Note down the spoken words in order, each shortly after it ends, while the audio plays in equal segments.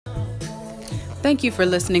Thank you for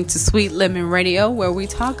listening to Sweet Lemon Radio, where we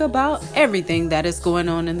talk about everything that is going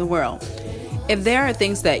on in the world. If there are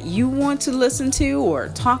things that you want to listen to or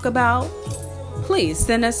talk about, please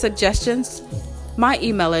send us suggestions. My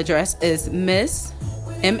email address is msgucci,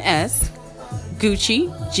 Gucci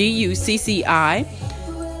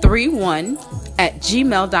 31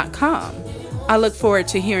 @gmail.com. I look forward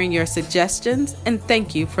to hearing your suggestions, and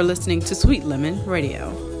thank you for listening to Sweet Lemon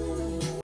Radio.